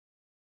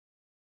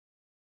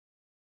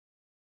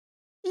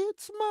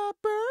It's my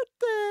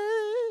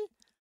birthday.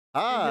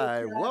 Yo, Hi,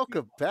 happy.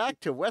 welcome back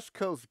to West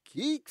Coast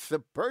Geeks, the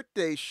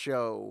birthday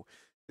show.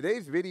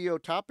 Today's video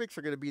topics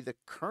are going to be the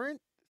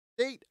current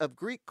state of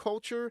Greek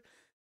culture,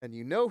 and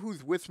you know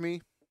who's with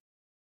me,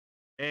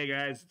 Hey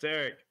guys, it's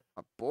Eric.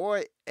 my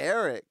boy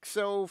Eric.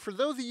 So, for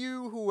those of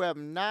you who have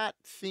not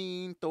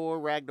seen Thor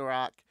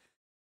Ragnarok,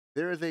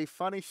 there is a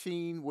funny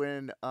scene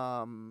when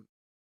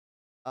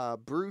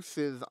Bruce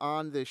is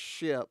on this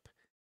ship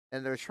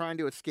and they're trying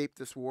to escape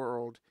this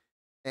world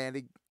and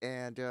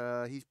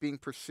he's being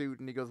pursued,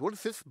 and he goes, "What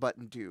does this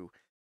button do?"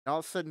 And all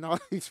of a sudden, all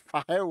these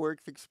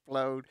fireworks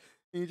explode,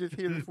 and you just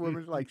hear this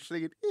woman like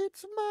singing,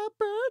 "It's my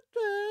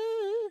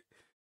birthday."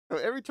 So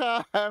every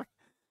time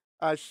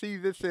I see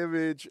this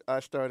image,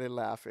 I started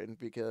laughing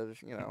because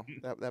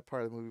that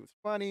part of the movie was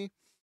funny,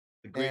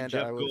 The great and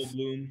Jeff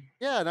Goldblum.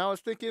 and I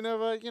was thinking of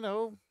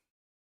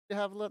to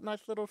have a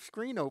nice little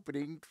screen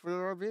opening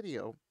for our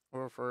video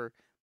or for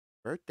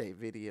birthday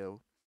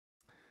video.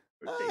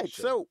 All Birthday right,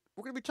 show. so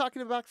we're gonna be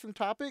talking about some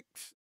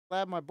topics.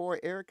 Glad my boy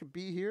Eric could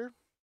be here.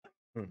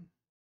 Hmm.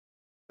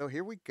 So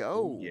here we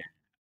Oh yeah. go.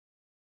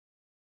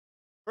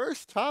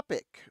 First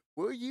topic: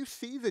 will you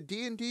see the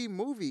D&D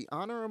movie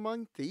Honor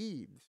Among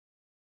Thieves?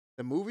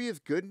 The movie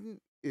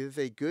is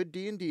a good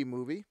D&D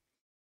movie.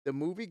 The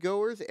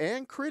moviegoers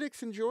and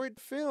critics enjoyed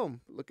the film.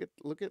 Look at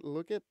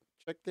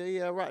check the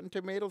Rotten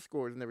Tomato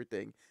scores and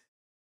everything.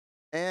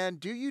 And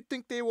do you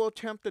think they will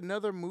attempt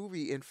another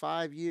movie in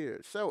 5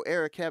 years? So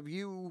Eric, have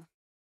you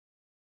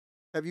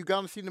gone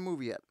and seen the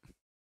movie yet?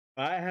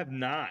 I have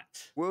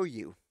not. Will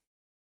you?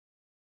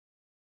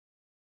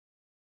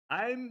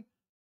 I'm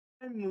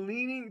I'm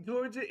leaning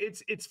towards it.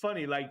 It's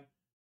funny. Like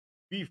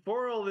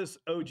before all this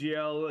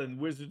OGL and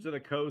Wizards of the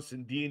Coast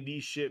and D&D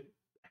shit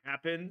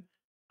happened,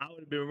 I would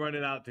have been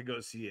running out to go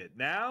see it.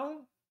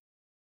 Now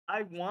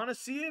I want to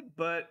see it,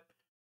 but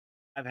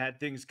I've had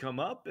things come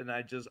up, and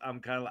I'm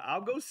kind of like,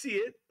 I'll go see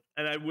it,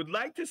 and I would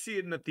like to see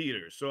it in the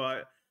theaters. So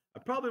I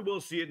probably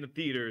will see it in the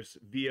theaters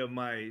via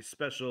my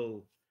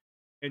special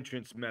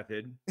entrance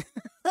method.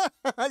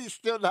 You're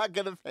still not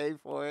gonna pay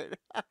for it.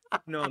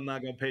 No, I'm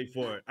not gonna pay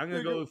for it. I'm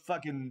gonna You're go- go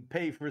fucking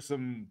pay for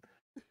some.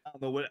 I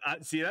don't know what.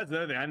 See, that's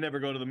another thing. I never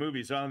go to the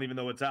movie, so I don't even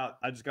know what's out.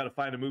 I just got to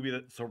find a movie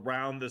that's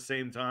around the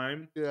same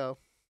time yeah,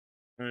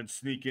 and then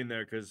sneak in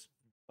there because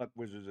fuck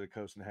Wizards of the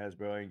Coast and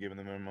Hasbro. I ain't giving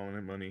them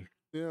their money.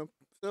 yeah.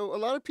 So a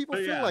lot of people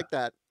But feel yeah, like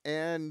that,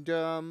 and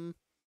yeah,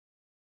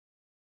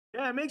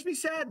 it makes me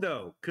sad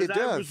though because it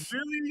I was does.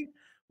 really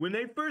when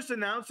they first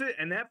announced it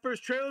and that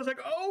first trailer was like,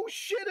 oh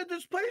shit, a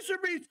displacer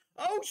beast.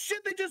 Oh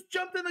shit, they just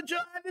jumped in the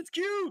giant's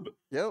cube.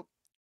 Yep.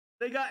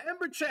 They got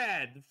Ember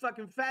Chad, the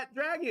fucking fat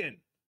dragon.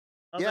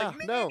 I was like,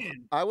 Yeah. No,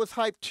 man. I was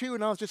hyped too,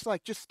 and I was just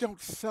like, just don't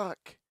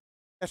suck.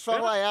 That's all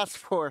Yeah, I asked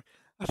for.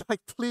 I was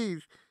like,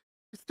 please,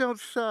 just don't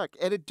suck.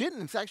 And it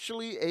didn't. It's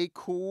actually a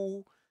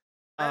cool,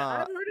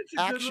 I've uh, heard it's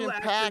a good little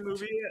action action-packed.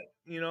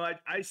 movie.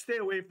 I stay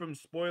away from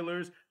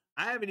spoilers.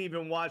 I haven't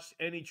even watched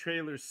any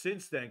trailers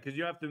since then because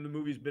after the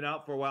movie's been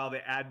out for a while, they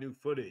add new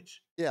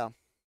footage. Yeah.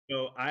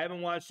 So I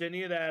haven't watched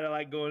any of that. I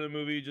like going to the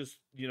movie, just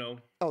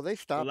Oh, they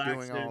stopped doing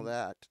all relaxing.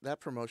 that. That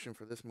promotion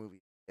for this movie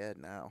is dead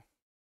now.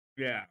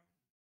 Yeah,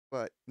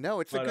 But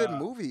no, it's a but good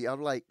movie.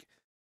 I'm like,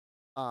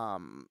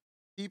 um,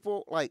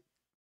 people like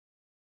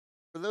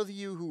for those of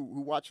you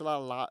who watch a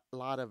lot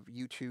of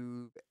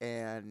YouTube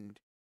and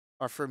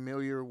are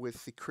familiar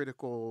with the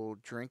critical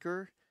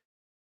drinker,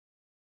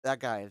 that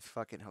guy is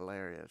fucking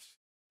hilarious.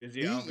 is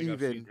he? I He don't think I've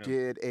seen even him.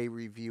 did a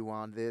review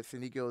on this,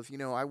 and he goes,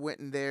 I went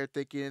in there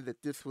thinking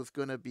that this was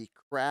gonna be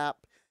crap,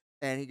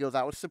 and he goes,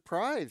 I was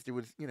surprised. It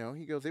was,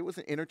 he goes, it was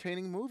an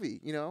entertaining movie.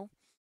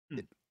 Hmm.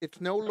 It's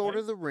no All Lord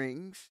right. of the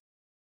Rings,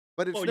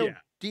 but Oh it's no yeah.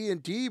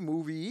 D&D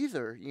movie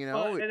either.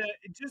 Well, and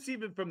just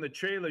even from the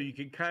trailer, you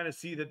can kind of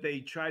see that they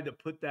tried to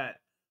put that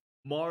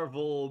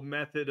Marvel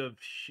method of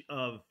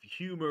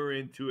humor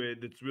into it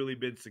that's really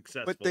been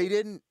But they successful.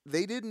 didn't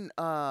they didn't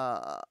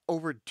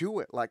overdo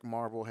it like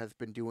Marvel has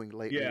been doing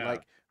lately. Yeah.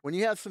 Like when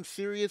you have some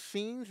serious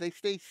scenes, they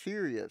stay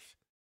serious.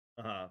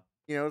 Uh-huh.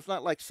 It's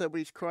not like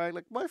somebody's crying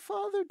like my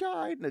father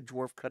died and a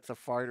dwarf cuts a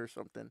fart or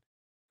something.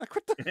 Like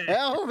what the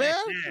hell, man?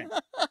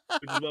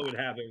 Which is what would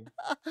happen.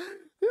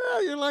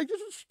 Yeah, you're like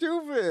this is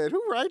stupid.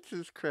 Who writes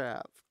this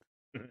crap?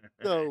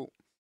 So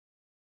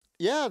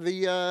yeah,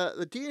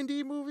 the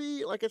D&D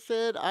movie, like I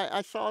said,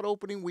 I saw it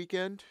opening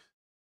weekend.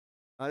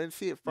 I didn't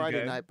see it Friday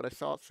Okay. night, but I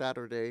saw it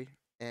Saturday,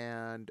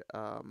 and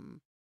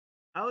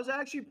I was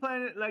actually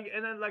planning like,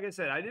 and then like I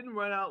said, I didn't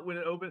run out when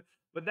it opened,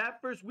 but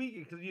that first week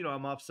because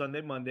I'm off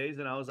Sunday, Mondays,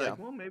 and I was yeah, like,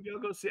 well, maybe I'll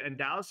go see. And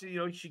Dallas,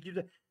 she keeps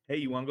like, hey,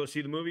 you want to go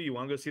see the movie? You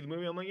want to go see the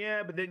movie? I'm like,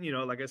 yeah, but then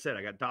like I said,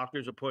 I got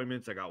doctor's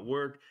appointments, I got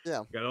work,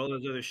 yeah. got all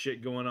this other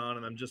shit going on,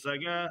 and I'm just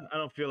like, I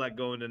don't feel like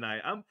going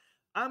tonight.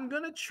 I'm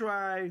gonna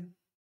try.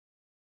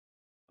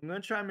 I'm gonna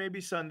try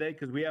maybe Sunday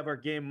because we have our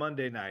game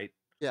Monday night.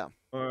 Yeah.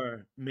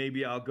 Or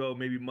maybe I'll go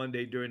maybe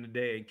Monday during the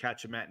day and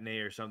catch a matinee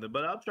or something.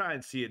 But I'll try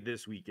and see it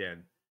this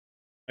weekend.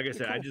 Like I Okay,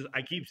 said, cool.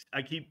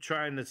 I keep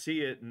trying to see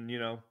it, and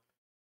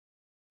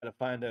gotta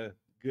find a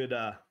good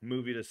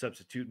movie to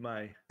substitute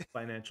my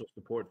financial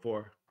support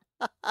for.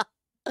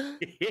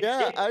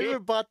 Yeah, I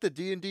even bought the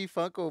D&D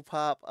Funko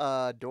Pop,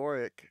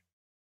 Doric,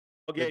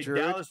 the Okay,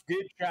 druid. Dallas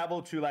did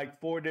travel to like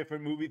 4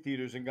 different movie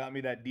theaters and got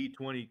me that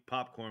D20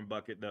 popcorn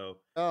bucket though.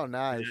 Oh,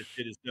 And that nice.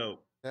 shit is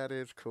dope. That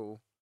is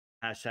cool.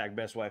 Hashtag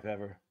best wife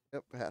ever.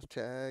 Yep,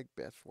 hashtag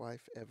best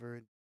wife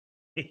ever.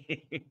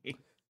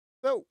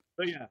 But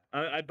So, yeah,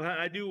 I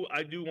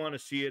do want to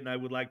see it, and I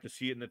would like to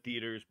see it in the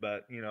theaters.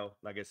 But you know,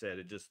 like I said,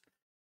 it just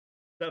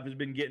stuff has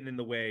been getting in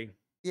the way.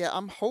 yeah,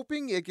 I'm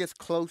hoping it gets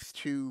close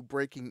to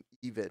breaking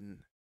even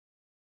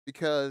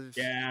because,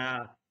 Yeah,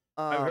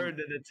 I've um, heard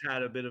that it's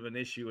had a bit of an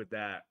issue with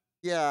that.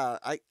 yeah,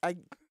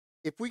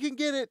 if we can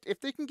get it, if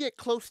they can get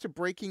close to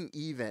breaking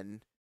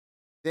even,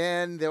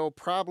 then they'll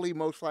probably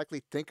most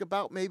likely think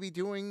about maybe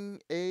doing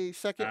a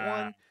second Uh,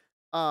 one.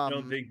 I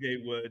don't Um, think they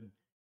would.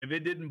 If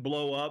it didn't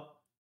blow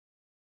up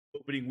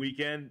opening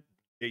weekend,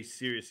 they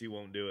seriously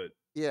won't do it.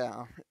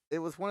 yeah, it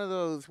was one of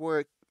those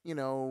where, you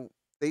know,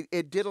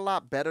 it did a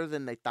lot better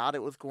than they thought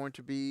it was going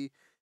to be,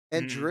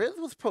 and Mhm. Driz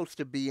was supposed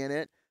to be in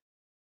it,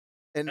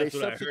 and they That's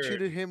what I heard.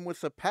 substituted him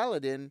with a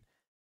paladin.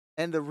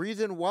 And the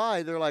reason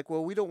why they're like,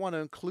 well, we don't want to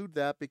include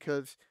that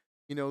because,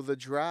 you know, the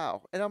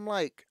drow. And I'm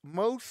like,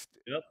 most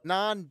Yep.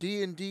 non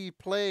D&D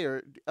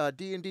player,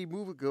 D&D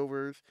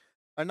moviegoers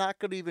are not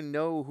going to even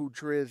know who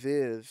Driz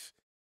is.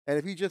 And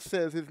if he just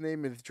says his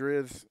name is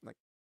Driz, like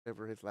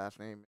whatever his last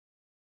name,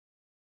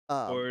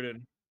 um, Word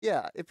and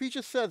yeah, if he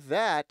just says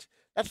that,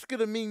 that's going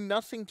to mean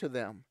nothing to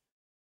them.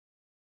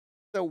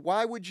 So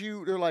why would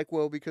you? They're like,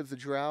 well, because the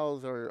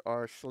drows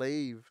are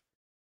slave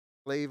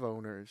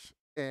owners.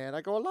 And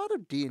I go, a lot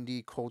of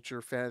D&D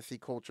culture, fantasy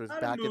cultures a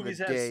lot of back in the movies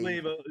have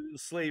day.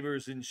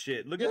 slavers and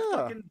shit. Look at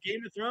Yeah. fucking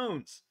Game of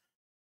Thrones.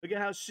 Look at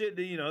how shit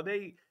you know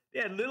they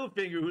had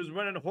Littlefinger who's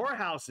running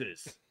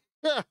whorehouses.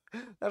 Yeah.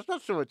 That's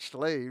not so much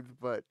slaves,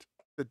 but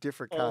the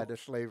different kind Oh, of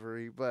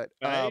slavery. But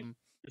right?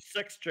 The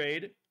sex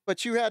trade.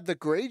 you had the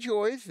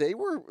Greyjoys, they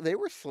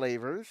were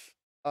slavers.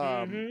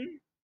 Um Mm-hmm.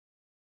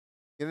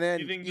 and You then,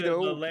 think you that the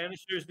know,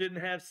 Lannisters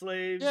didn't have yeah,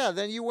 slaves?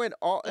 then you went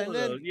all Some and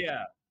of those, then,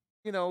 yeah.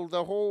 you know,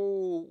 the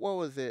whole what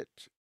was it?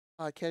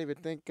 I can't even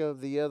think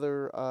of the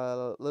other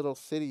little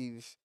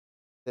cities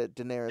that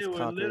They Daenerys were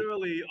conquered.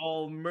 literally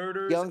all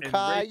murders Young and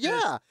Kai, rapists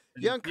yeah,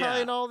 and Young Kai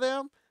yeah. and all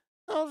them.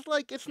 I was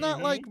like, it's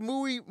not like Mm-hmm.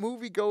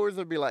 moviegoers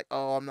would be like,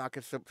 oh, I'm not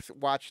gonna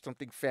watch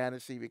something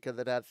fantasy because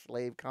it has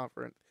slave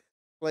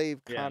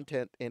Yeah.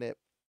 content in it.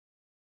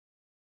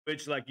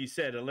 Which, like you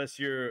said, unless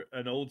you're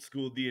an old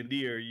school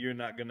D&D'er, you're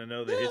not gonna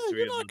know Yeah, the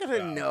history of you're not those gonna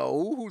drow.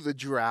 know who the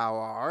Drow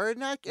are, and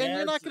Yeah,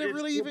 you're not gonna it's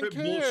really even corporate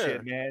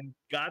bullshit, care. man.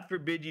 God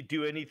forbid you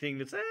do anything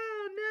that's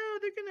oh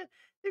no,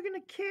 they're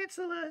gonna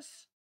cancel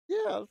us.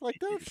 Yeah, I was like,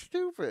 that's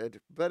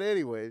stupid. But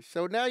anyway,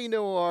 so now you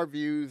know our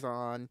views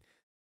on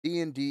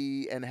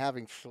D&D and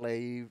having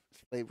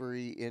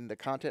slavery in the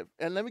content.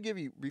 And let me give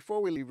you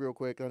before we leave real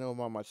quick. I know I'm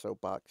on my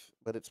soapbox,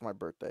 but it's my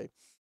birthday.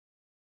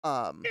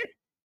 Um,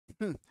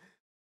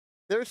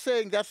 they're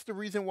saying that's the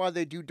reason why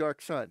they do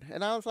Dark Sun,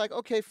 and I was like,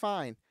 okay,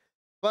 fine,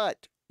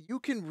 but you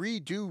can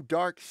redo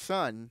Dark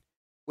Sun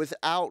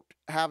without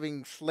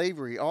having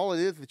slavery. All it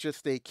is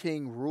just a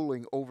king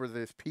ruling over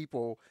this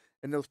people,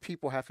 and those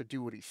people have to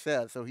do what he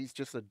says. So he's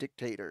just a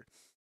dictator.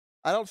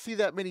 I don't see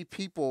that many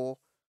people.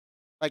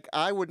 Like,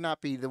 I would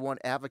not be the one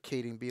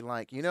advocating, being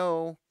like, you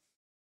know,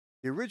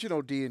 the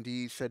original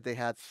D&D said they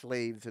had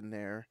slaves in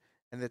there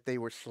and that they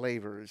were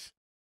slavers,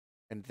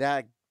 and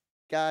that,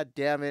 god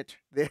damn it,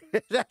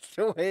 that's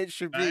the way it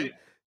should be. Right?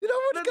 You know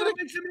what's That's what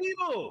gonna, makes him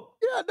evil.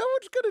 yeah, no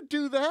one's gonna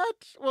do that.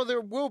 Well,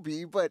 there will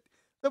be, but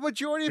the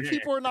majority of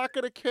people are not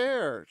gonna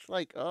care. It's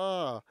like,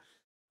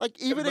 like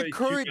even in Everybody's too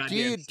current goddamn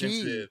D&D,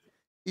 sensitive.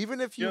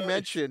 even if You you know, it's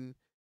mention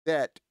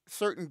that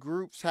certain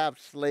groups have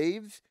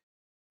slaves,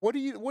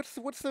 what's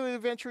the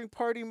adventuring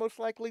party most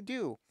likely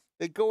do?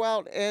 They go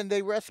out and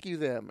they rescue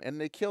them and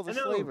they kill the I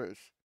know slavers.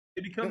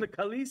 they become Yeah, the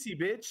Khaleesi,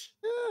 bitch.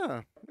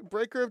 yeah,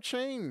 breaker of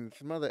chains,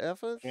 mother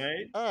effers.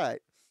 Right? All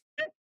right.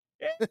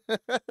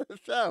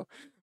 So,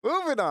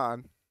 moving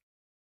on.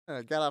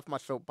 I got off my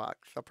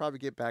soapbox. I'll probably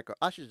get back.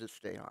 I should just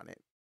stay on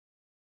it.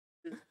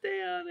 Just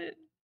stay on it.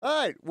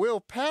 All right. Will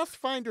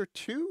Pathfinder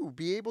 2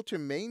 be able to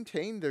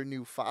maintain their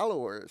new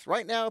followers?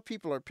 Right now,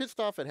 people are pissed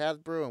off at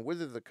Hasbro and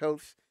Wizards of the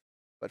Coast,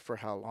 but for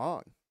how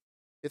long?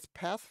 Is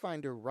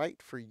Pathfinder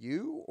right for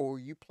you, or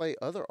you play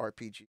other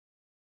RPGs?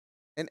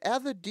 And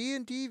as a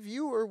D&D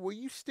viewer, will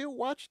you still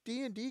watch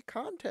D&D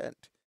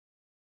content?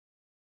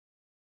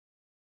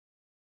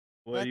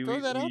 Well, I throw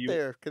that out you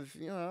there because,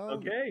 you know,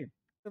 okay?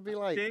 it'll I be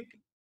like, think.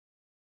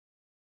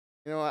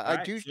 you know, All I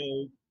right. do.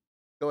 So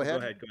Go oh, go ahead.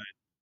 ahead. Go ahead.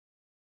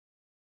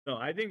 No,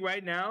 I think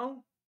right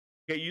now,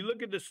 okay, you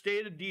look at the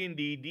state of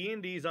D&D.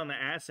 D&D is on the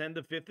ass end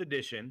of 5th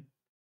edition.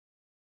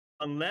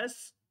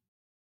 Unless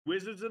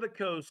Wizards of the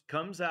Coast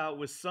comes out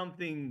with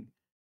something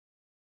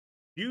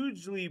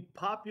hugely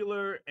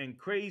popular and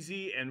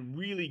crazy and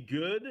really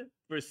good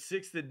for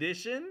 6th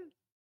edition,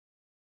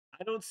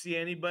 I don't see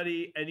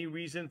any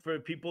reason for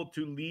people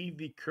to leave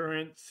the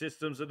current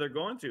systems that they're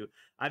going to.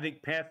 I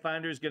think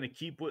Pathfinder is going to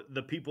keep with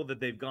the people that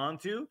they've gone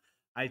to.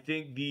 I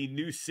think the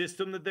new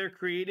system that they're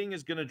creating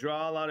is going to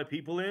draw a lot of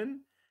people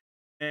in.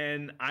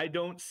 And I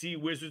don't see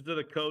Wizards of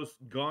the Coast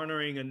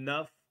garnering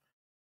enough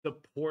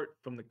support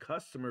from the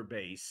customer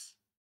base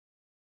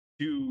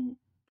to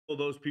pull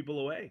those people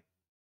away.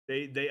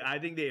 I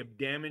think they have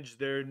damaged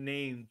their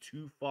name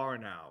too far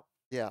now.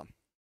 Yeah.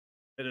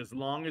 That as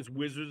long as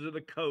Wizards of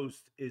the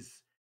Coast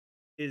is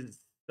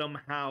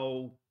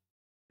somehow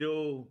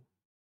still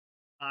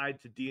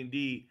tied to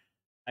D&D,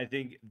 I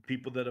think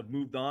people that have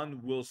moved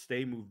on will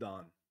stay moved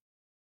on.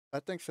 I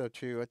think so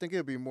too. I think it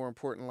would be more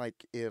important,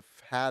 like if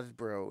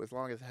Hasbro, as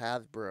long as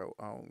Hasbro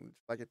owns,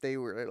 like if they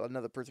were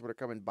another person were to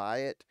come and buy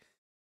it,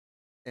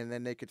 and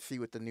then they could see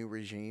what the new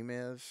regime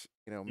is,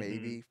 Mhm.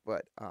 maybe.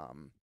 But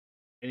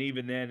And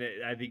even then,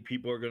 I think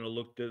people are going to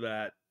look to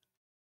that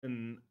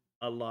in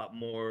a lot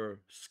more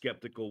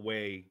skeptical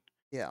way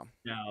yeah.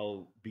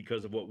 now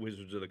because of what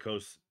Wizards of the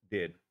Coast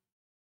did.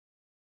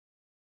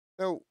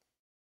 So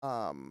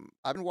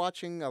I've been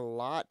watching a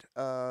lot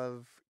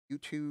of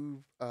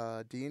YouTube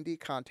D&D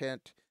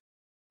content.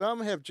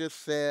 Some have just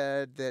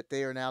said that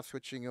they are now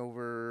switching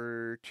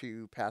over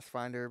to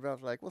Pathfinder, but I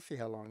was like, we'll see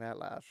how long that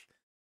lasts.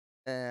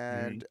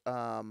 Mhm.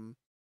 And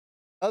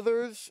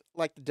others,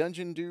 like the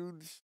Dungeon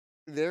Dudes,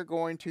 they're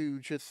going to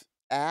just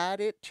add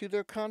it to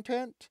their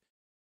content,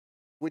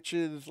 which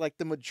is like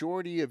the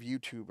majority of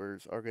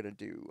YouTubers are going to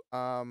do.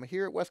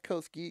 Here at West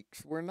Coast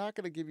Geeks, we're not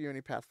going to give you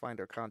any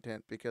Pathfinder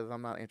content because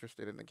I'm not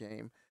interested in the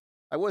game.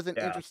 I wasn't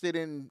Yeah. interested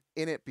in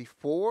it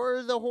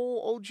before the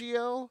whole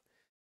OGL,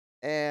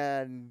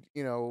 and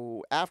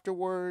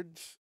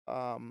afterwards,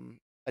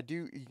 I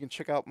do. You can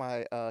check out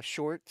my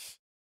shorts,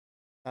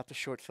 not the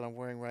shorts that I'm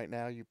wearing right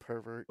now, you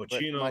pervert, but my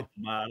Cochino,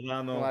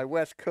 Marlano. my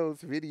West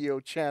Coast video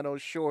channel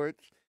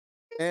shorts.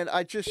 And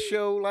I just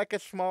show like a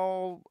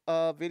small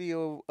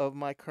video of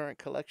my current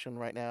collection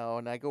right now,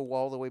 and I go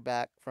all the way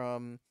back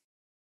from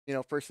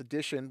first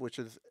edition, which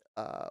is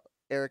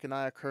Eric and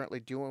I are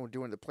currently doing. We're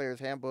doing the player's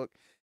handbook.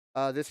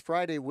 This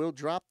Friday we'll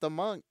drop the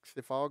monks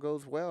if all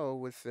goes well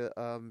with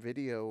the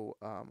video,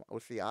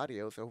 with the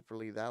audio. So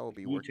hopefully that will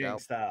be worked Wu-Tang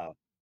out. style.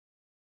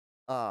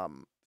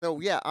 So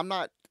yeah, I'm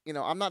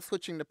not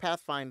switching to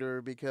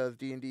Pathfinder because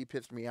D&D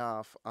pissed me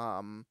off.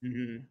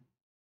 Mhm.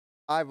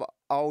 I've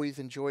always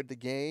enjoyed the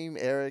game.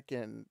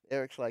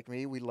 Eric's like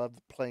me. We love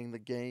playing the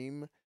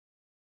game.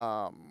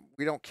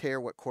 We don't care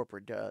what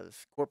corporate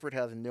does. Corporate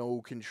has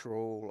no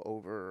control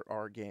over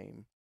our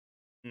game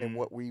and Mhm.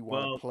 what we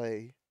want to Well,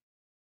 play.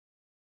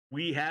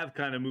 we have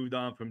kind of moved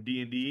on from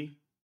D&D.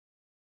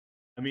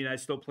 I mean, I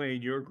still play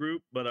in your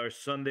group, but our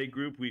Sunday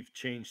group, we've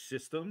changed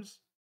systems.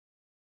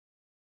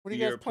 What are you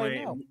We guys are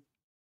playing now?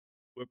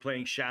 we're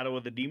playing Shadow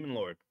of the Demon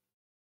Lord.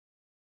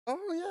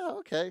 Oh yeah,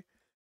 okay.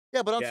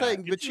 Yeah, but I'm Yeah,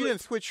 saying, it's but you really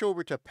didn't switch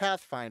over to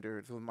Pathfinder.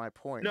 Is my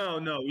point. no,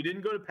 we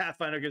didn't go to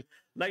Pathfinder because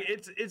like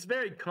it's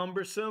very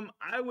cumbersome.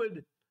 I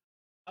would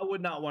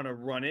not want to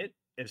run it.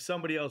 If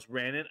somebody else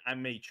ran it, I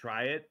may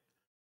try it.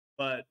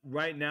 But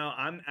right now,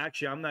 I'm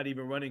not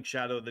even running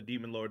Shadow of the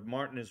Demon Lord.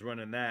 Martin is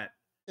running that.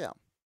 Yeah.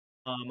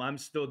 I'm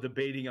still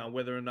debating on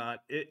whether or not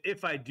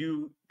if I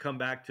do come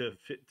back to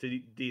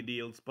D&D,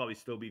 it'll probably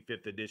still be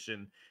fifth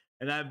edition.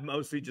 And I've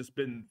mostly just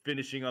been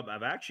finishing up.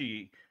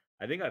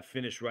 I think I've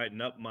finished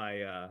writing up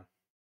my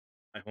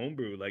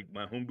homebrew, like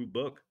my homebrew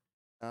book.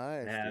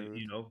 I Nice, have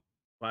dude.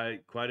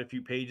 quite a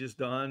few pages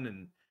done,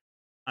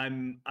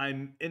 and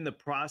I'm in the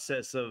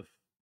process of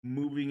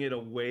moving it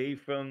away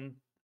from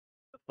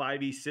the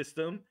 5e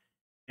system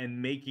and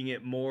making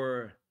it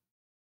more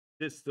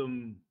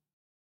system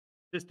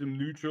system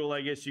neutral, I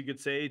guess you could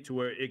say, to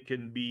where it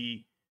can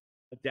be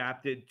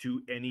adapted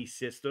to any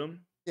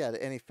system. Yeah,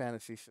 to any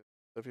fantasy system.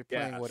 So if you're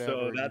playing Yeah, so whatever,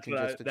 you can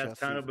just that's adjust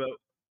kind these. of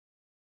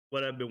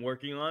what I've been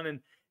working on,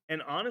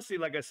 and honestly,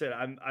 like I said,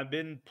 I've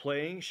been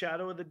playing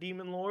Shadow of the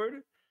Demon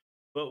Lord,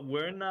 but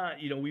we're not,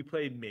 we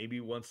play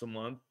maybe once a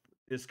month.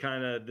 This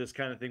kind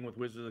of thing with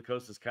Wizards of the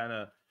Coast has kind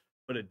of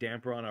put a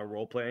damper on our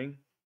role playing.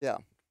 Yeah.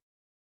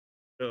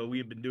 So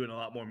we've been doing a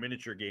lot more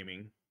miniature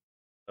gaming.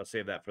 I'll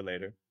save that for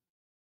later.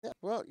 Yeah.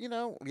 Well,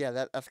 yeah,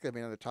 that's gonna be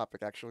another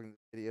topic actually in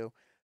the video.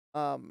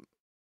 Um,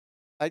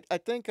 I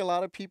think a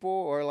lot of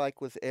people are like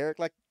with Eric,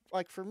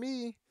 like for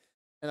me,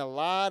 and a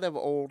lot of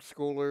old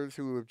schoolers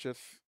who have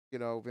just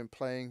been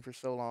playing for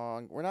so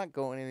long. We're not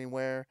going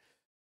anywhere.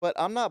 But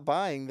I'm not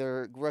buying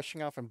their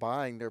rushing off and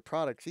buying their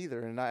products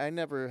either, and I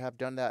never have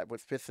done that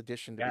with fifth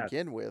edition to Yeah,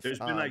 begin with. there's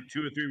been like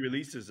 2 or 3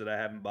 releases that I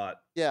haven't bought.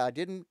 Yeah, I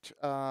didn't.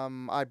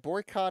 I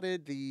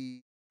boycotted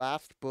the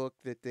last book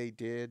that they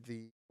did.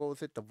 The what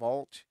was it? The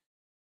Vault.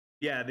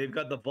 Yeah, they've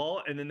got the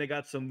Vault, and then they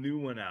got some new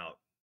one out.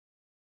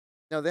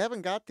 No, they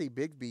haven't got the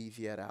Big Bees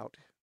yet out.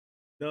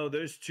 No,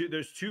 there's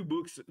two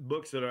books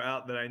that are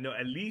out that I know,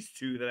 at least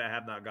two that I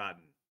have not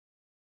gotten.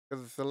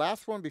 Because the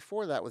last one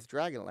before that was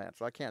Dragonlance,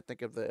 so I can't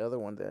think of the other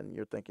one. Then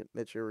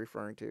you're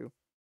referring to.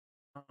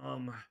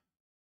 Um,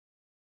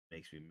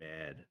 makes me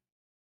mad.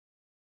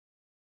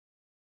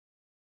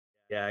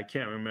 Yeah, I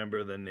can't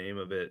remember the name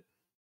of it.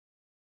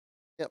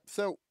 Yep.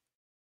 So,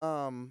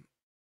 um,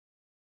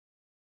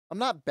 I'm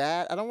not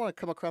bad. I don't want to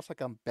come across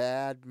like I'm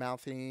bad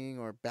mouthing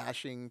or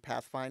bashing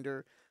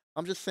Pathfinder.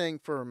 I'm just saying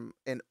from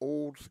an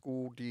old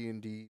school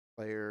D&D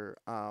player,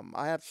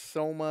 I have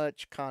so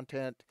much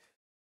content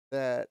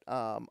that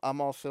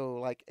I'm also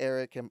like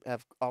Eric and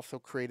have also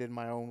created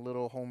my own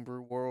little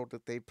homebrew world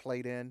that they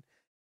played in.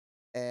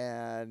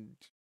 And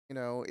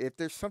if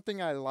there's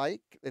something I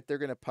like that they're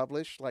gonna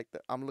publish, like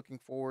I'm looking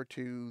forward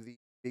to the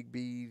Big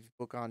B's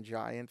book on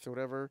giants or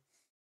whatever,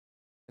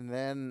 and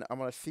then I'm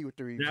gonna see what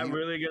the Is that review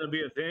really gonna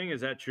be a thing?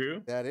 Is that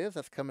true?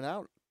 that's coming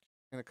out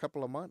in a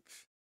couple of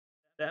months.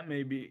 That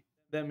may be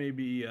that may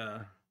be,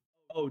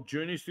 oh,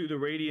 Journeys Through the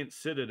Radiant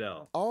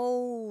Citadel.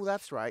 Oh,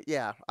 that's right.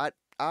 Yeah, I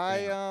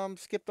Yeah,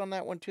 skipped on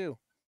that one too.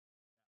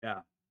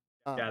 yeah,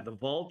 yeah, Um, the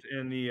Vault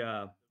and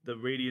the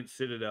Radiant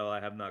Citadel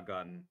I have not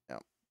gotten. yeah.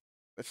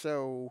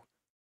 So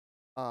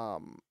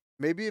um,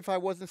 maybe if I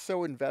wasn't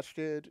so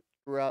invested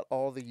throughout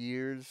all the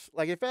years,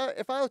 like if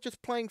I was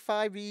just playing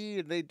 5e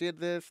and they did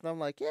this, and I'm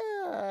like,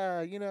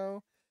 yeah,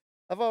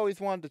 I've always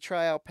wanted to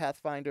try out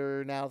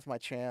Pathfinder. Now's my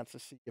chance to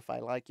see if I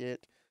like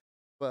it.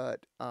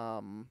 But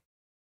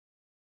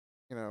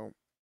you know,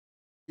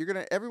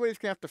 everybody's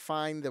gonna have to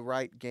find the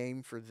right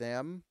game for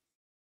them.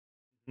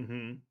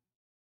 Mhm.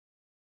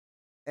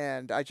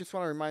 And I just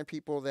want to remind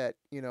people that,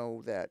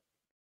 that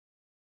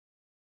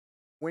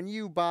when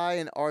you buy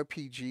an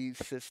RPG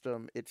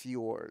system, it's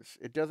yours.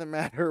 It doesn't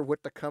matter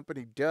what the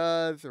company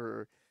does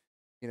or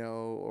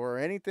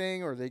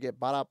anything, or they get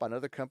bought out by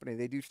another company,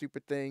 they do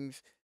stupid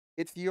things.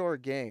 It's your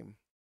game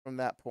from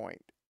that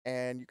point.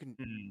 And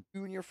Mhm.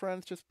 you and your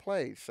friends just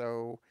play.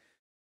 So,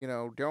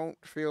 don't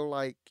feel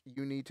like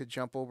you need to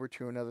jump over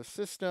to another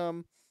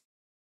system.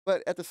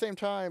 But at the same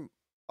time,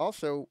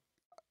 also,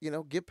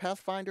 give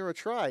Pathfinder a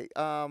try.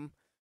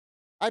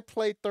 I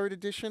played third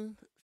edition,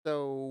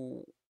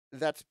 so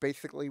that's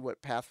basically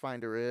what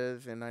Pathfinder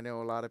is. And I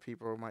know a lot of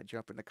people might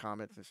jump in the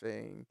comments and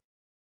saying,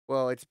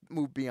 well, it's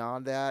moved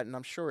beyond that, and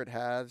I'm sure it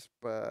has,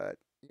 but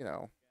you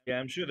know, Yeah,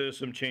 I'm sure there's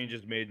some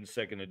changes made in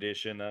second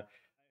edition.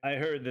 I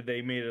heard that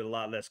they made it a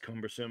lot less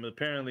cumbersome.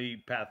 Apparently,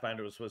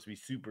 Pathfinder was supposed to be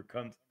super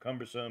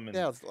cumbersome and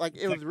yeah,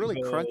 it was really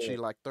technical. crunchy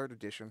like third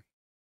edition.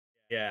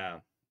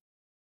 Yeah,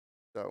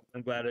 So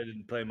I'm glad I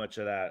didn't play much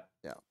of that.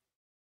 yeah,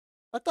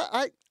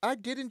 I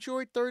did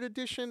enjoy third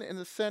edition in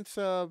the sense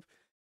of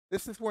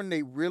this is when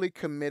they really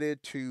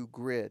committed to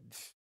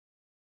grids.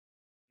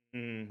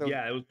 So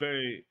Yeah, it was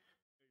very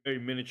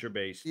miniature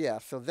based. yeah,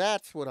 so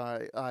that's what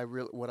I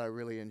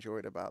really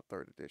enjoyed about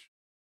third edition.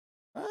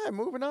 All right,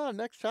 moving on.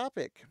 Next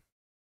topic.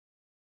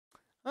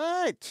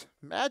 All right,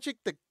 Magic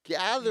the Mm.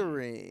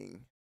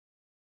 Gathering.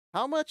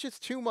 How much is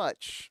too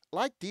much?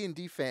 Like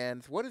D&D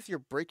fans, what is your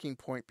breaking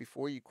point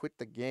before you quit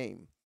the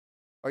game?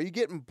 Are you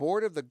getting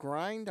bored of the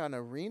grind on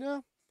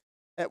Arena?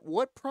 At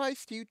what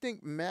price do you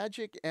think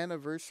Magic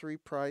anniversary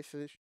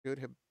prices should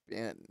have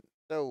been?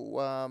 So,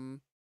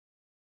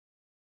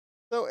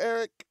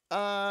 Eric,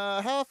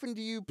 how often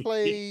do you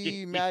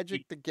play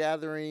Magic the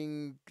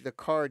Gathering, the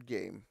card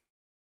game?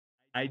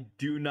 I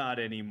do not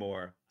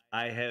anymore.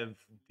 I have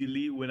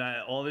delete when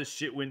I all this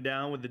shit went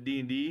down with the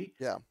D&D.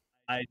 Yeah,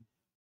 I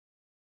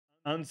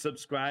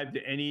unsubscribed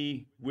to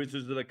any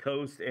Wizards of the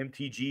Coast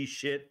MTG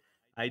shit.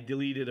 I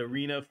deleted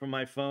Arena from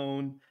my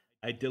phone.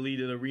 I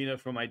deleted Arena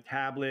from my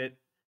tablet.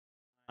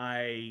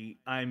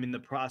 I'm in the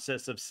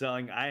process of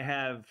selling. I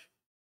have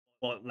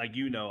well, like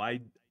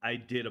I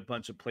did a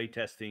bunch of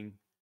playtesting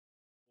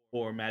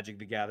for Magic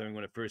the Gathering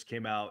when it first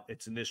came out,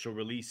 its initial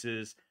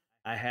releases.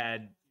 I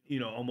had,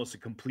 almost a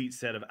complete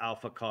set of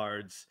alpha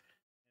cards,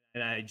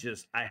 and I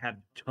have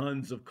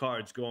tons of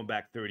cards going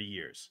back 30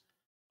 years.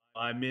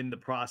 I'm in the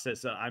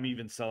process of, I'm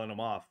even selling them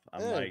off.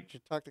 yeah. You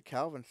should talk to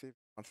Calvin, see if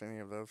he wants any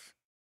of those.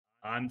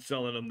 I'm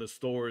selling them to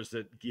stores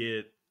that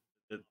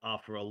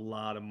offer a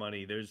lot of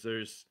money.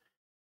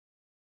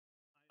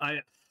 I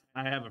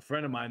I have a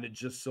friend of mine that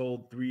just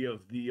sold three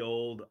of the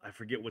old, I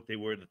forget what they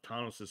were, the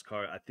Tanos's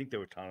card. I think they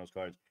were Tanos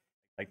cards.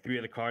 Like three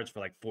of the cards for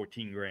like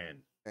 14 grand.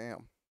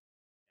 Damn,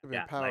 should have been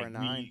Yeah, Power like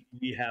 9.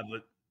 we have a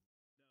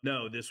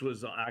no, this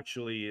was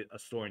actually a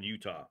store in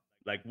Utah.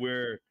 Like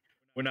we're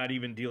not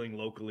even dealing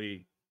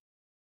locally.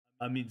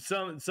 I mean,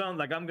 some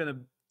like I'm gonna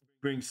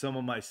bring some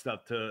of my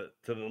stuff to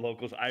the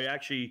locals.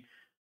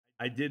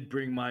 I did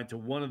bring mine to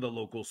one of the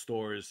local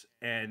stores,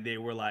 and they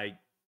were like,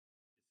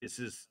 "This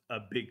is a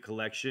big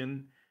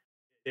collection."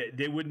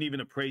 They wouldn't even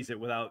appraise it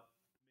without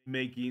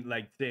making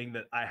like saying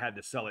that I had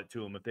to sell it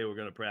to them if they were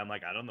going to pray. I'm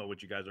like, I don't know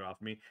what you guys are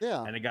offering me.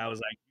 Yeah. And the guy was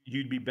like,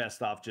 you'd be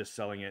best off just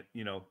selling it,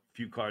 a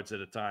few cards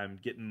at a time,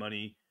 getting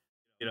money,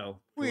 for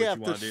We what you have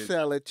to want to do.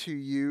 sell it to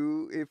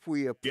you if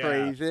we Yeah,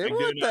 appraise it. like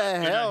What the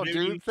they're not hell, doing.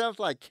 dude? Sounds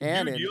like Dude, you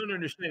canon. don't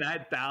understand. I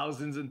had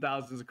thousands and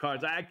thousands of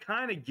cards. I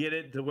kind of get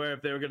it to where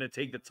if they were going to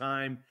take the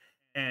time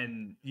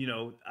and,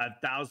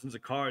 thousands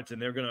of cards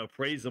and they're going to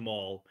appraise them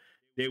all,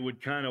 they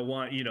would kind of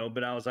want,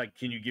 but I was like,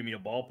 can you give me a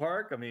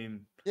ballpark? I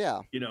mean,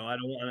 Yeah. I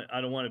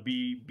don't want to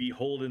be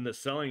beholden to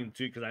selling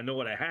to because I know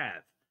what I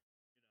have.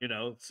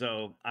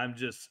 So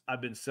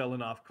I've been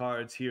selling off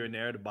cards here and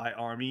there to buy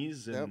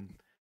armies, Yep. and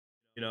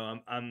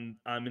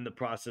I'm in the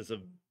process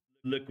of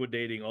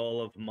liquidating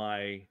all of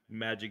my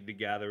Magic the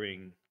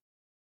Gathering.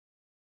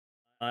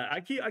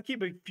 I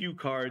keep a few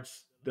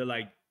cards that,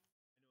 like,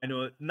 I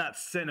know not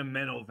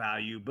sentimental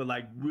value, but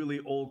like really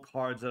old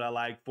cards that I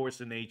like. Force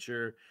of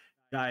Nature,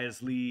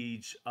 Gaia's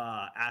Liege,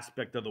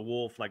 Aspect of the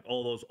Wolf, like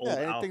all those Yeah, old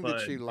anything alpha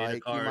that you and beta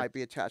like, you cards. might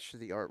be attached to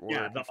the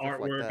Yeah, artwork the and stuff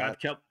like artwork that.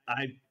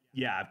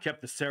 I've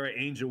kept the Sarah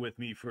Angel with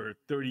me for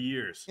 30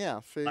 years. Yeah,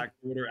 see? Black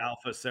Order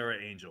Alpha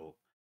Sarah Angel.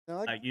 No,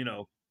 Like,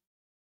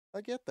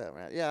 I get that,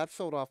 man. Yeah,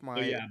 so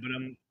yeah, but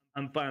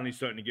I'm finally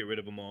starting to get rid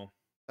of them all.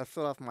 I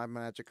sold off my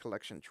Magic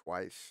collection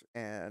twice,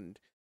 and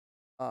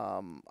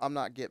I'm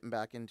not getting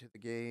back into the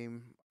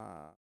game.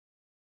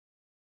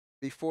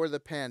 Before the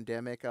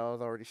pandemic, I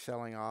was already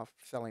selling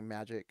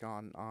Magic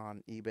on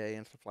eBay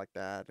and stuff like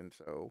that, and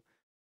so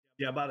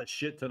Yeah, I bought a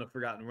shit ton of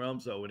Forgotten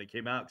Realms though when it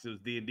came out because it was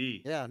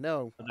D&D. yeah,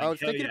 no. I was I like, was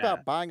hell thinking yeah.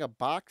 about buying a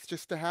box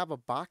just to have a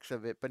box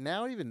of it, but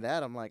now even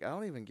that, I'm like, I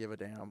don't even give a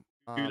damn.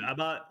 Dude, I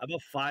bought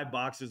 5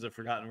 boxes of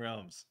Forgotten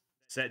Realms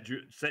set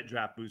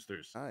draft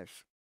boosters.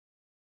 Nice.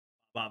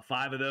 Bought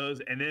 5 of those,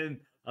 and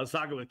then I was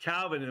talking with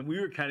Calvin, and we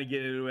were kind of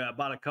getting into it. I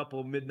bought a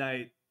couple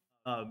midnight.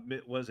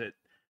 Was it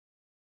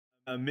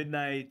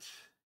midnight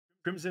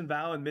Crimson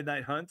Vow and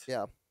Midnight Hunt?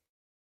 Yeah,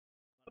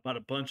 I bought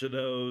a bunch of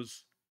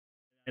those,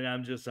 and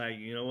I'm just like,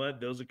 you know what?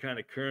 Those are kind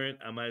of current.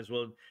 I might as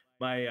well.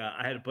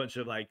 I had a bunch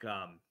of like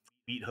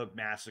Meat Hook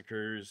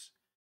Massacres.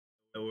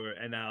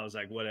 And I was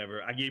like,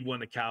 whatever. I gave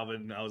one to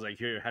Calvin. I was like,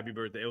 here, happy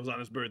birthday. It was on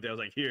his birthday. I was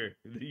like, here,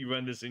 you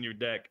run this in your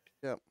deck.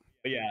 yeah,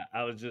 But yeah,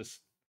 I was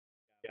just,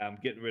 yeah, I'm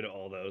getting rid of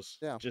all those.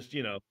 yeah. Just,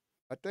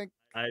 I think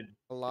I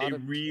a they lot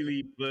of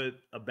really put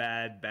a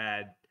bad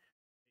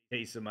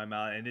taste in my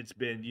mouth. And it's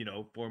been,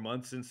 4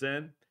 months since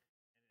then,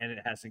 and it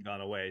hasn't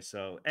gone away.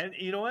 So, and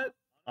you know what?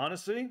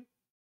 Honestly, I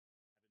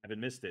haven't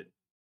missed it.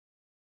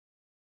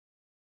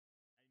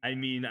 I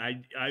mean,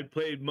 I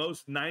played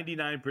most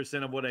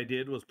 99% of what I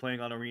did was playing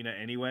on Arena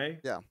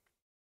anyway, yeah,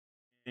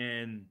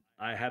 and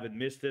I haven't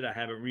missed it. I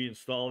haven't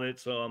reinstalled it.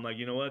 So I'm like,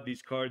 you know what?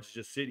 These cards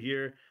just sit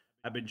here.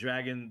 I've been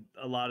dragging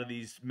a lot of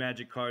these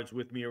Magic cards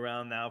with me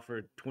around now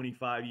for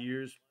 25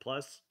 years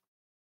plus.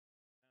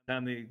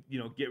 Time to,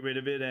 get rid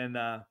of it and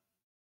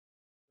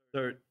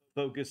start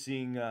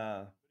focusing,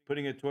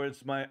 putting it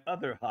towards my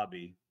other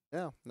hobby,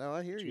 yeah. No,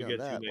 I hear which you we'll on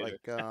get to that. later.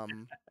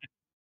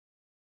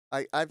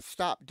 I've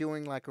stopped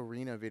doing like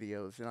arena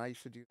videos, and I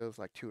used to do those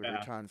like 2 or 3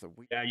 times a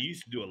week. Yeah, I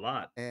used to do a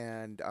lot.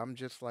 And I'm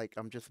just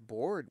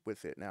bored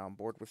with it now. I'm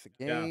bored with the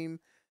Yeah. game.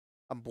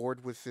 I'm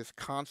bored with this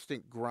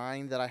constant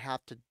grind that I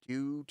have to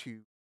do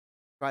to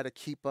try to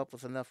keep up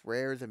with enough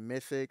rares and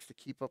mythics to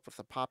keep up with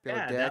the popular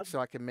Yeah, decks so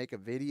I can make a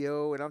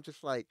video. And I'm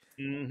just like,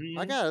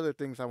 I hmm got other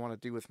things I want to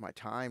do with my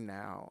time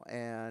now.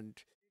 And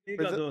you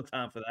for got the no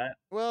time for that.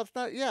 well, it's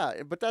not,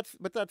 yeah, but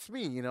that's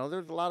me.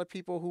 There's a lot of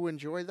people who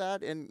enjoy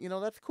that, and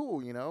that's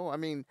cool. I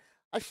mean,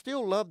 I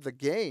still love the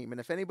game, and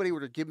if anybody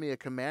were to give me a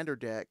commander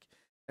deck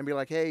and be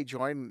like, "Hey,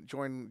 join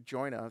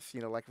us,"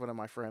 like one of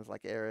my friends,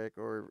 like Eric,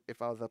 or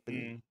if I was up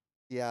in Mm.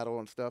 Seattle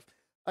and stuff,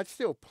 I'd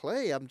still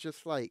play. I'm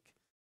just like,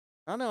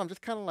 I don't know, I'm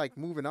just kind of like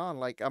moving on.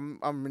 Like I'm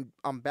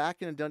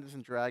back in Dungeons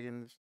and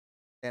Dragons,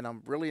 and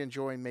I'm really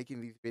enjoying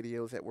making these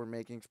videos that we're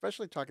making,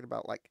 especially talking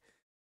about like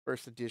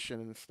first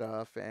edition and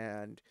stuff.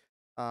 And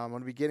I'm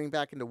gonna be getting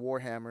back into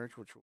Warhammers,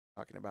 which we'll be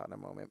talking about in a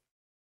moment.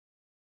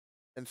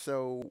 And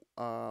so,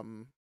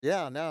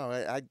 yeah, no,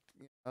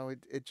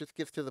 it just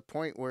gets to the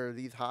point where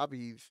these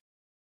hobbies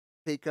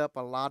take up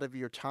a lot of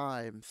your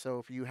time. So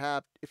if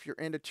you're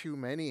into too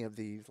many of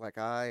these, like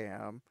I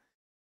am,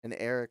 and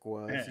Eric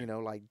was,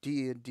 like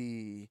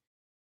D&D,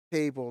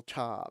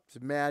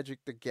 tabletops, Magic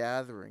the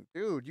Gathering,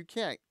 dude, you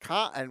can't.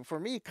 And for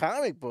me,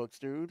 comic books,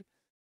 dude.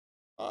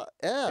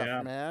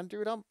 Yeah. Man,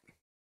 dude, I'm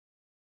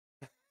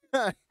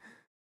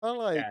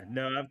like, Yeah,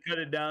 no, I've cut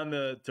it down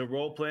to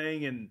role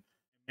playing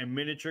and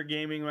miniature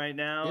gaming right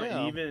now, and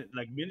yeah, even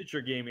like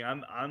miniature gaming.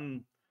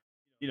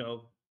 You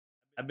know,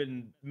 I've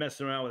been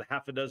messing around with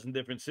half a dozen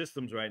different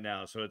systems right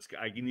now, so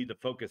I need to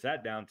focus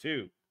that down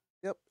too.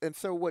 yep. And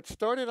so what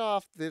started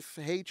off this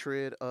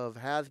hatred of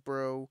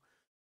Hasbro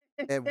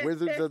and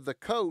Wizards of the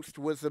Coast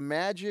was the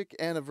Magic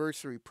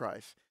anniversary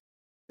price.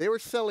 They were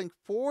selling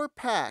 4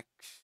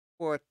 packs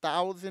for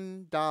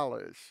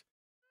 $1,000,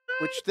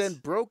 which then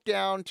What? broke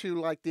down to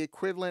like the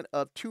equivalent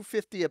of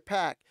 250 a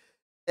pack.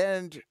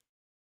 And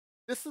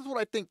this is what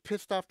I think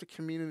pissed off the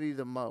community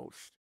the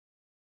most.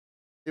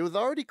 It was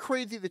already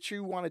crazy that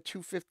you wanted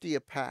 250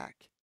 a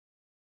pack.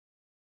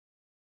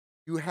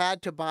 You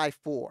had to buy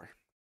four.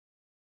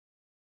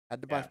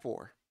 Had to buy Yeah,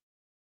 four.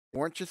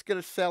 Weren't just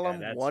gonna sell yeah,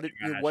 them that's one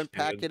trash,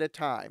 pack dude. at a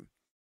time.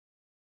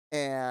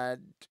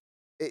 And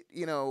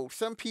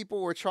some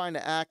people were trying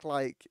to act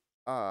like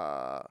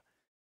uh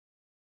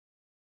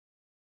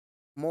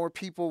more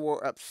people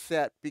were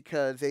upset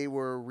because they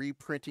were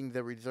reprinting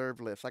the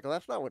reserve list. Like, well,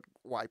 that's not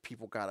why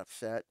people got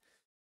upset.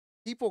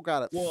 People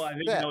got Well, I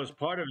think that upset. was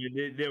part of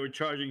it. They were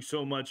charging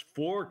so much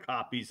for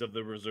copies of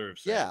the reserve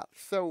set. Yeah.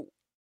 So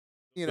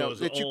Those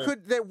that you old,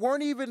 could that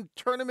weren't even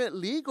tournament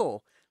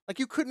legal. Like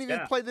you couldn't even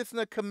yeah, play this in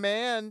a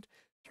command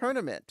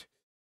tournament.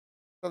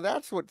 So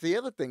that's what the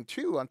other thing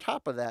too. On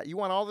top of that, you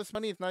want all this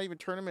money, it's not even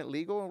tournament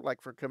legal,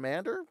 like for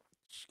commander?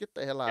 Get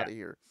the hell yeah. out of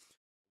here.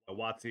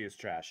 WotC is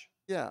trash.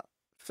 Yeah.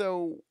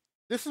 So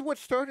this is what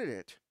started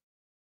it.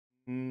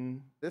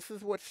 Mm, This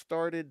is what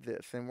started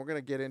this, and we're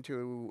gonna get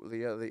into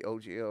the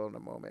OGL in a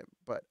moment.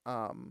 But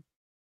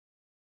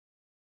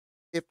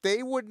if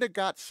they wouldn't have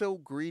got so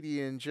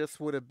greedy and just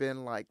would have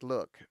been like,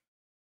 look,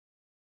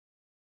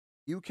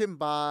 you can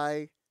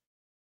buy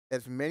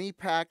as many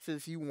packs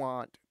as you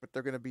want, but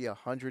they're gonna be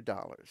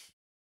 $100.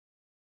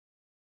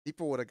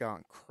 People would have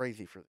gone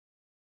crazy for this.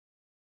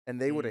 And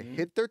they would have hmm.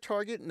 hit their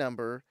target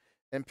number,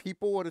 and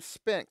people would have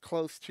spent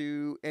close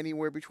to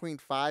anywhere between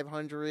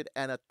 500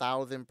 and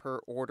 1,000 per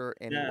order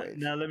anyways.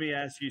 Now let me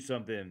ask you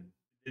something.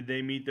 Did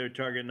they meet their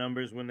target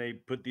numbers when they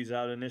put these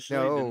out initially?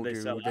 Didn't No, they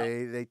sell dude,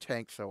 out? they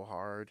tank so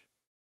hard.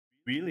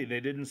 Really? They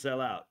didn't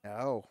sell out.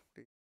 No,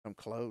 they come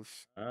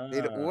close.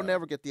 We'll Ah.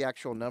 never get the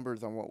actual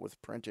numbers on what was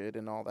printed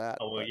and all that,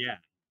 Oh well, but yeah.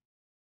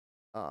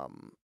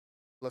 um,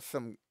 let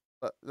some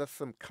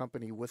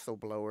company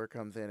whistleblower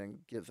comes in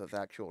and gives us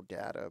actual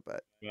data,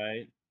 but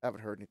Right. I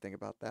haven't heard anything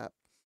about that.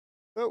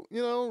 So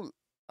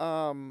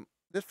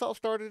this all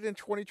started in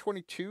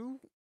 2022,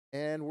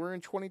 and we're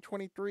in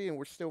 2023, and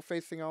we're still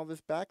facing all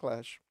this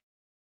backlash.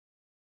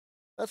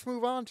 Let's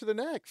move on to the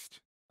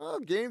next. Oh,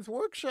 Games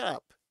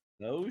Workshop.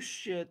 No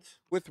shit.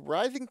 With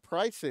rising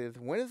prices,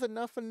 when is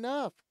enough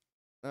enough?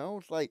 No,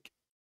 it's like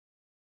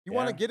you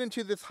want to Yeah. get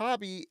into this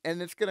hobby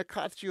and it's going to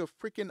cost you a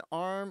freaking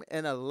arm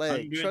and a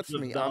leg. Hundreds Trust of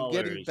me, I'm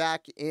getting dollars.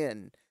 back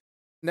in.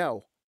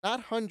 No,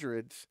 not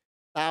hundreds,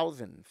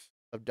 thousands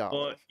of Well,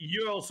 dollars.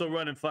 you're also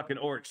running fucking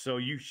orcs, so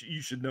you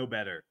should know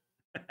better.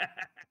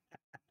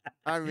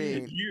 I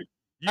mean, you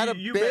at a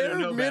you better bare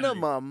know better.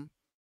 minimum,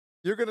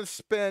 you're going to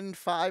spend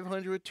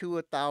 500 to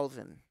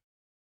 1,000.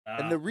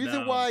 And the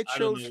reason No, why I I don't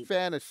chose know.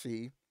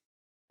 fantasy,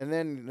 and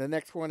then the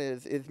next one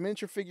is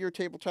miniature figure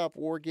tabletop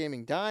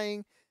wargaming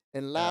dying?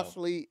 And No.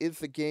 lastly, is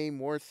the game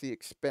worth the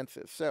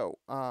expenses? So,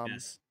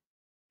 Yes.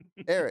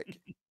 Eric,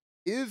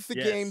 is the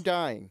game Yes.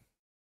 dying?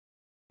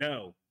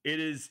 No. It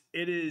is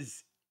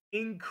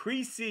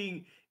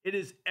increasing. It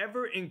is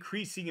ever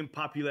increasing in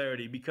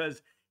popularity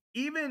because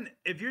even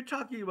if you're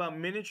talking about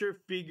miniature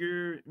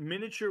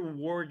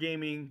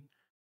wargaming,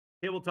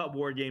 tabletop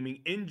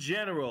wargaming in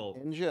general,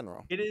 In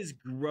general. it is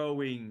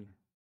growing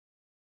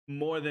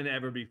more than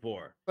ever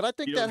before. But I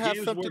think You know, that has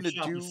Games something to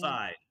Workshop do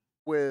aside,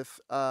 with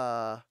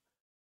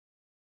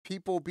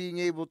people being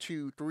able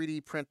to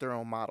 3D print their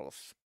own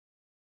models.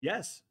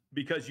 yes,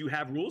 because you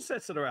have rule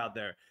sets that are out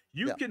there.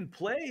 You Yeah, can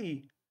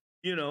play,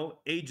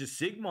 Age of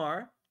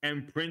Sigmar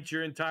and print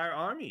your entire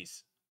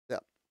armies. yeah,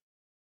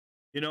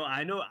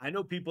 I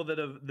know people that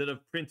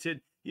have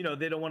printed,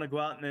 they don't want to go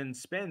out and then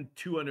spend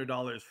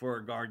 $200 for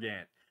a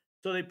Gargant.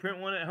 So they print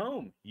one at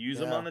home, use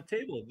them yeah, on the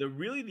table. They're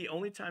really the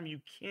only time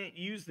you can't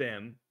use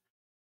them.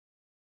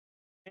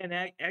 And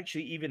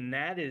actually, even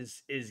that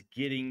is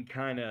getting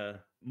kind of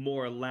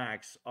more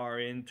lax. Are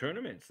in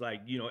tournaments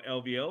like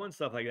LVO and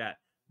stuff like that.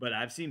 But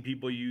I've seen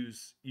people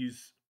use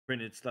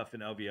printed stuff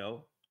in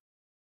LVO.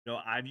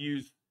 I've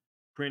used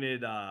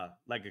printed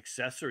like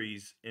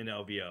accessories in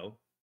LVO.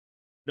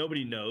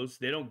 Nobody knows.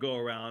 They don't go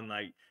around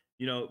like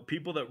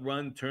people that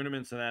run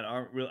tournaments and that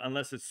aren't real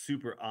unless it's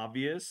super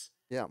obvious.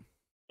 yeah,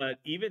 But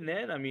even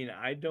then, I mean,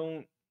 I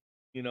don't.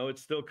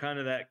 It's still kind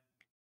of that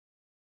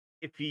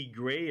iffy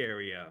gray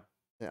area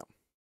yeah.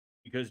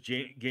 because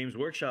Games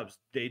Workshops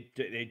they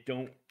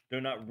don't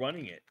they're not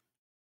running it.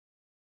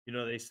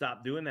 They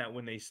stopped doing that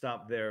when they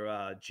stopped their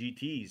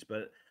GTs,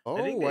 but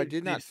I think Oh, I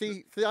did not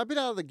see. I've been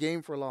out of the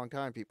game for a long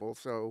time, people.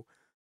 So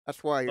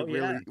that's why I oh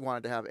yeah, really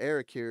wanted to have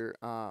Eric here,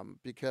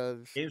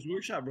 because Games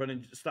Workshop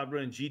stopped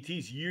running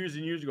GTs years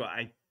and years ago.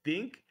 I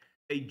think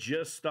they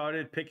just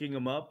started picking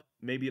them up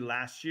maybe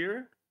last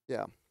year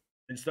yeah,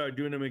 and started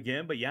doing them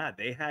again. But yeah,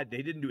 they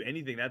didn't do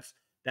anything.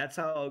 That's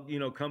how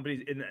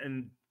companies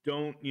and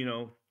don't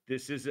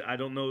this is I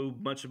don't know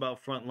much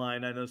about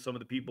Frontline. I know some of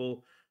the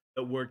people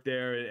that work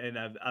there, and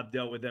I've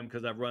dealt with them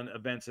because I've run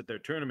events at their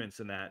tournaments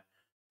and that.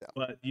 yeah,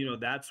 But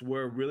that's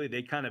where really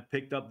they kind of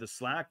picked up the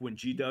slack when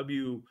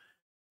GW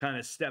kind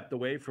of stepped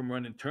away from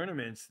running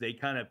tournaments. They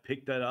kind of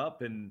picked that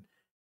up and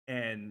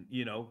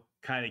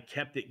kind of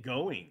kept it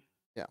going.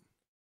 yeah.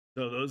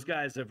 So those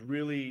guys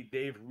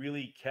they've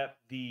really kept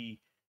the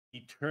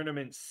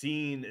tournament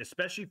scene,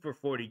 especially for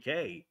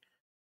 40K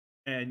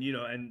and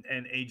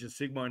and Age of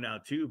Sigmar now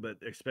too, but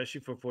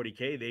especially for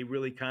 40K, they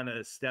really kind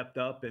of stepped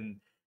up and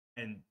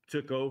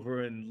took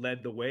over and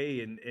led the way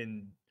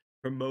in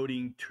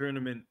promoting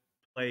tournament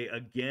play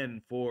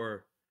again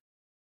for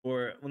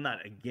well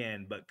not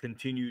again, but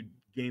continued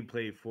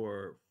gameplay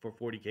for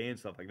 40K and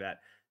stuff like that.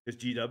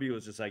 Because GW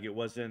was just like it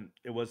wasn't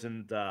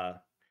I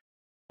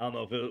don't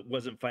know if it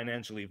wasn't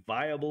financially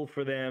viable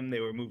for them. They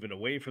were moving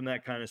away from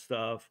that kind of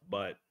stuff,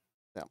 but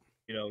Yeah.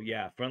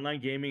 yeah,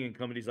 Frontline Gaming and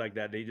companies like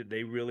that,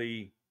 they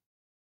really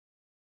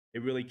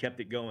kept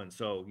it going.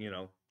 So,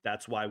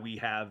 that's why we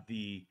have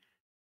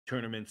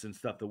tournaments and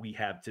stuff that we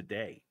have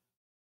today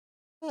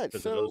All right,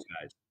 because of those so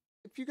guys.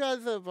 if you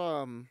guys have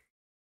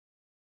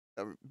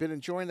been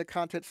enjoying the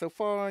content so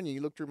far, and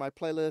you look through my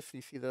playlist,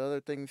 you see the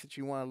other things that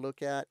you want to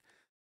look at.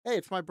 Hey,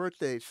 it's my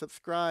birthday.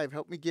 Subscribe.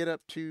 Help me get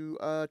up to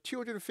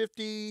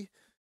 250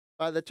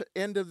 by the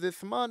end of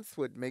this month.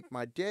 Would make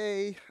my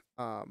day.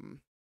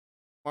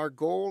 Our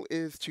goal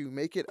is to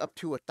make it up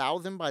to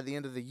 1,000 by the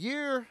end of the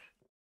year.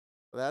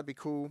 So that'd be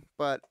cool.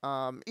 But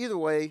either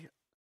way,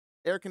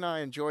 Eric and I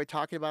enjoy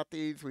talking about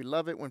these. We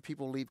love it when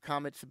people leave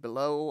comments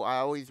below. I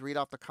always read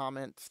off the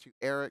comments to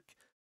Eric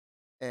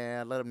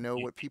and let him know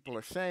what people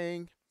are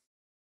saying.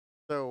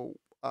 So,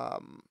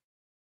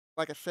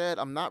 like I said,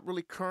 I'm not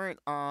really current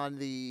on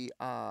the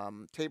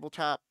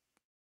tabletop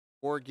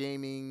or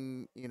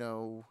gaming,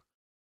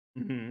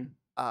 Mhm.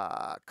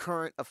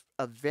 current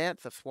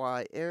events. That's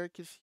why Eric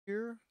is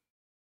here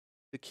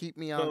to keep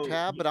me on So,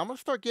 tab. But I'm gonna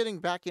start getting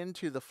back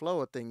into the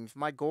flow of things.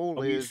 My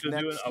goal is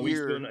are we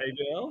still doing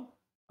AJL?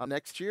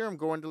 next year, I'm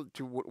going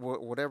to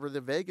whatever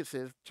the Vegas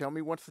is. Tell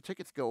me once the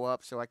tickets go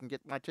up so I can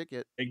get my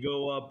ticket. They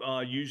go up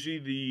usually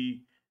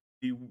the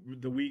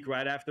the week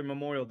right after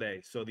Memorial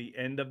Day, so the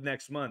end of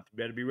next month. You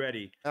better be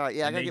ready, All right,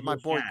 yeah, I and gotta they get my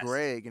go boy fast.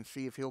 Greg and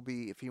see if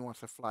he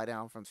wants to fly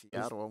down from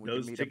Seattle and we can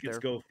Those meet up tickets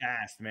there. go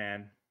fast,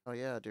 man. Oh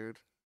yeah, dude.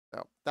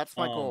 So that's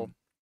my goal. Um,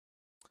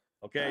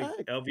 All okay,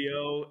 right,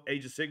 LVO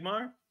Age of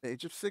Sigmar.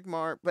 Age of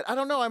Sigmar, but I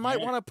don't know. I All might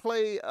right, want to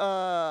play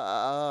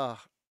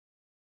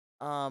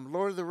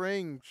Lord of the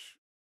Rings.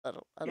 I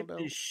don't get know.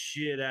 this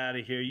shit out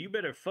of here. You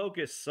better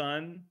focus,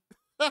 son.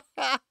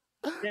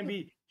 Can't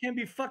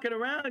be fucking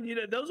around. You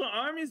know those are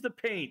armies to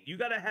paint. You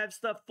got to have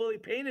stuff fully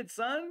painted,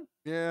 son.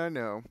 Yeah, I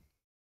know.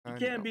 You I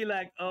can't know. be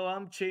like, oh,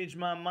 I'm changed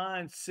my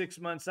mind 6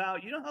 months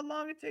out. You know how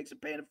long it takes to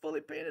paint a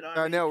fully painted I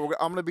army? know.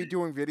 I'm gonna be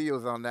doing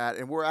videos on that,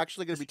 and we're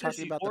actually gonna be talking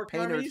Especially about the orc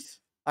painters.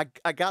 armies.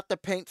 I got the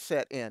paint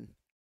set in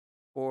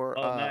for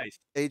Oh, nice.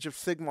 Age of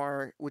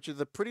Sigmar, which is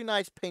a pretty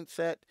nice paint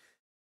set.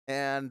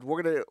 And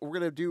we're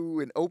gonna do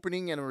an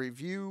opening and a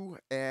review,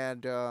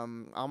 and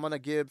I'm gonna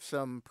give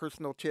some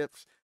personal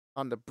tips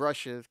on the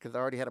brushes because I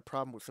already had a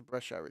problem with the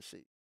brush I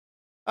received.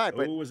 All right,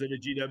 but Oh, was it a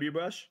GW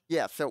brush?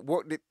 yeah, so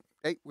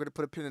hey, we're gonna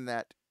put a pin in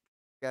that.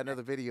 Got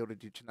another video to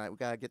do tonight. We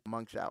gotta get the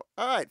monks out.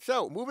 All right,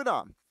 so moving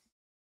on.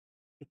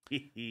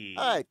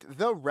 All right,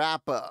 the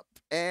wrap up.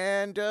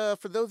 And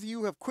for those of you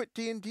who have quit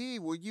D&D,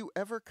 will you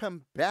ever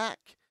come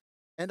back?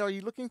 And are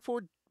you looking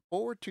forward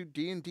to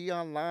D&D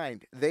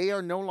Online? They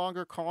are no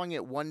longer calling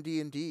it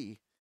 1D&D.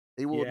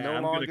 They will Yeah, no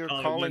I'm gonna longer call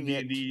it one calling D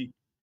and it, D.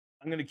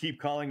 I'm gonna keep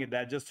calling it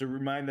that just to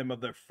remind them of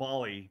their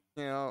folly.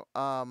 you know,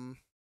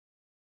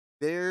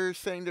 they're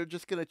saying they're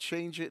just going to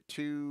change it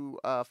to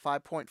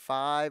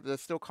 5.5. They're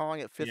still calling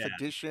it 5th Yeah,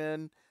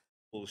 edition.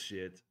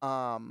 bullshit.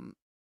 Um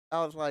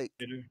I was like,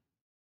 Bitter.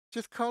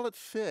 just call it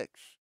 6.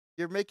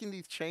 You're making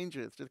these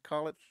changes. Just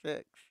call it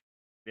 6.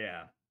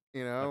 Yeah,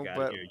 fuck out of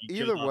But here. You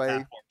killed either off half way,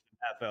 orcs and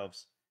half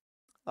elves.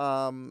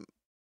 um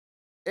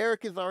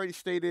Eric has already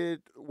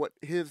stated what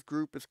his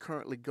group is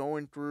currently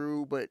going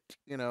through, but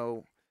I mean,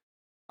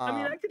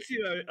 I um could see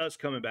us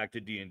coming back to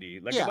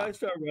D&D. Like, if yeah, I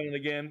start running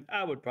again,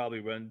 I would probably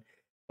run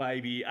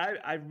 5e.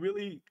 I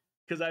really,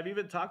 because I've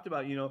even talked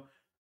about,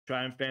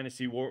 trying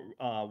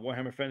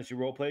Warhammer Fantasy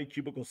Roleplay.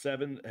 Cubicle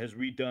 7 has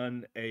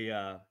redone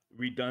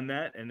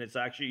that, and it's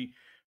actually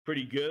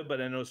pretty good. But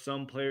I know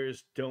some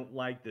players don't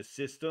like the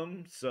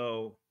system,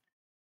 so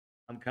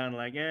I'm kind of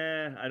like,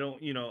 I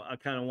don't, I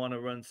kind of want to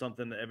run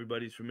something that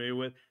everybody's familiar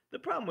with. The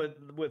problem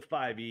with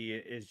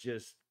 5e is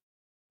just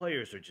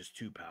players are just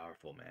too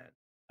powerful, man.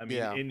 I mean,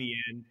 yeah. in the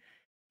end,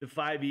 the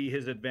 5e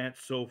has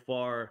advanced so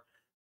far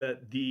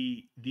that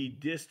the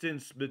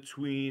distance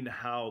between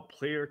how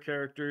player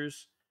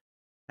characters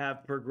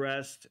have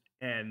progressed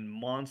and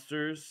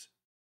monsters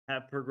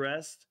have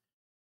progressed,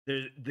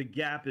 the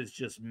gap is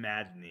just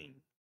maddening.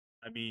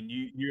 I mean,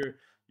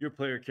 your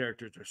player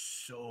characters are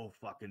so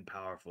fucking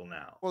powerful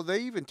now. Well,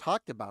 they even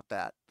talked about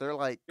that. They're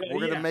like, Yeah,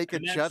 we're gonna yeah, make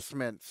and that's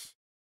adjustments.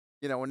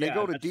 When they yeah,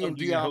 go to that's D and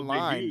something D I hope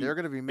online, they're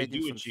gonna be they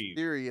making do some achieve.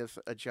 serious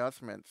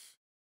adjustments.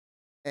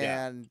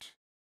 Yeah. And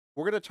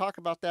we're gonna talk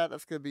about that.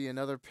 That's gonna be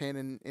another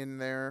pin in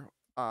there.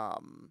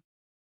 Um,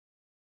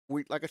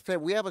 we like I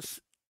said, we have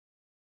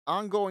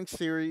ongoing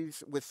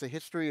series with the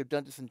history of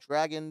Dungeons and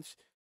Dragons.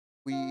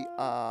 We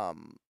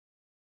um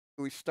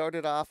we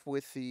started off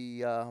with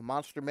the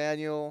monster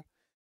manual.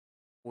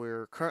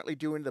 We're currently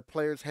doing the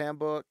player's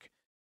handbook,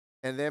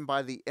 and then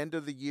by the end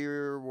of the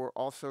year, we're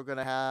also going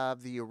to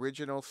have the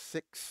original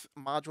 6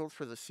 modules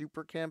for the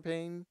super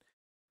campaign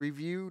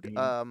reviewed.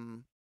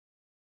 Mhm.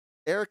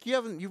 Eric,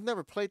 you've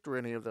never played through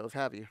any of those,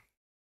 have you?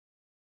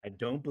 I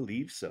don't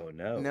believe so,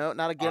 no. No,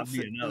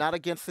 Oddly enough, not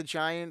against the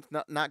giants,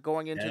 not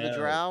going into the no,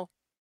 drow.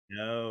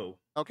 no,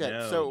 Okay,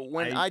 no. so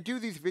when I do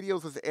these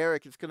videos with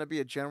Eric, it's going to be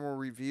a general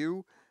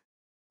review,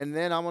 and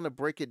then I'm gonna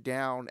break it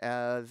down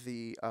as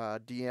the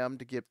DM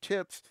to give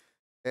tips.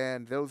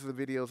 And those are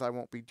the videos I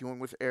won't be doing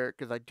with Eric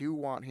because I do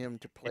want him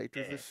to play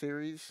through this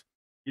series.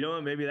 You know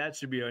what? Maybe that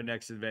should be our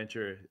next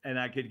adventure, and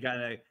I could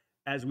kinda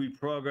as we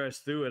progress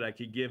through it, I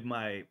could give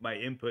my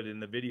input in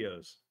the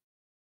videos.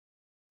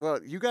 Well,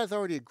 you guys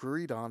already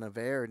agreed on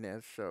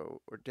awareness,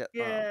 so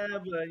Yeah,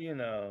 but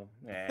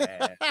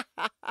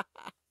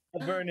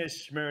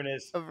Avernus,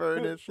 Schmernus.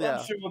 awareness, I'm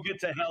yeah. sure we'll get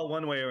to hell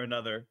one way or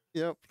another.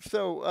 Yep.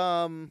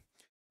 So,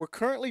 we're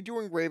currently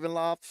doing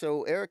Ravenloft,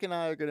 so Eric and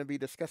I are going to be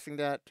discussing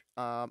that.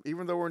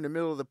 Even though we're in the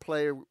middle of the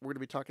play, we're going to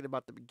be talking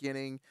about the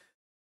beginning,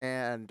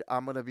 and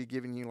I'm going to be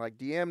giving you like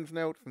DM's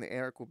notes, and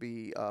Eric will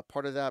be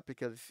part of that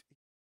because he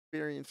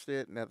experienced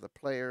it and as a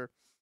player.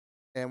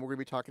 And we're going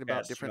to be talking about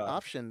Yes, different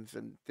options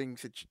and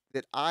things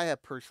that I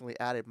have personally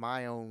added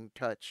my own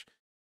touch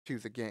to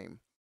the game.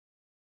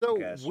 So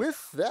gotcha.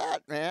 with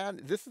that, man,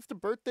 this is the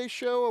birthday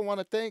show. I want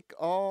to thank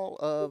all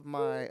of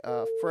my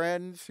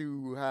friends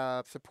who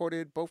have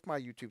supported both my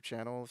YouTube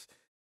channels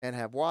and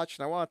have watched.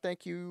 And I want to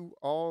thank you,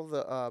 all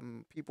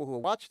the people who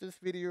have watched this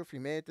video. If you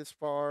made it this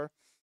far,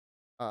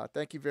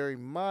 thank you very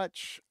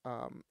much.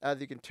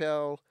 As you can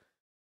tell,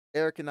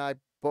 Eric and I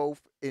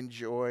both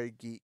enjoy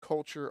geek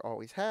culture.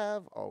 Always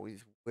have,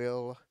 always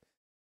will.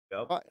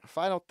 Yep.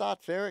 Final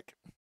thoughts, Eric.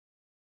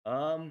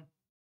 Um,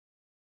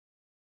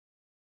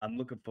 I'm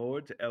looking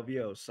forward to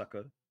LVO,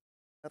 sucker.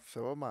 Yep,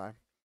 so am I.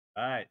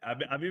 All right.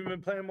 I've even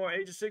been playing more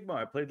Age of Sigmar.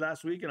 I played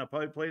last week and I'll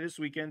probably play this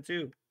weekend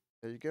too.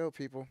 There you go,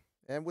 people.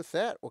 And with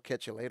that, we'll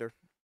catch you later.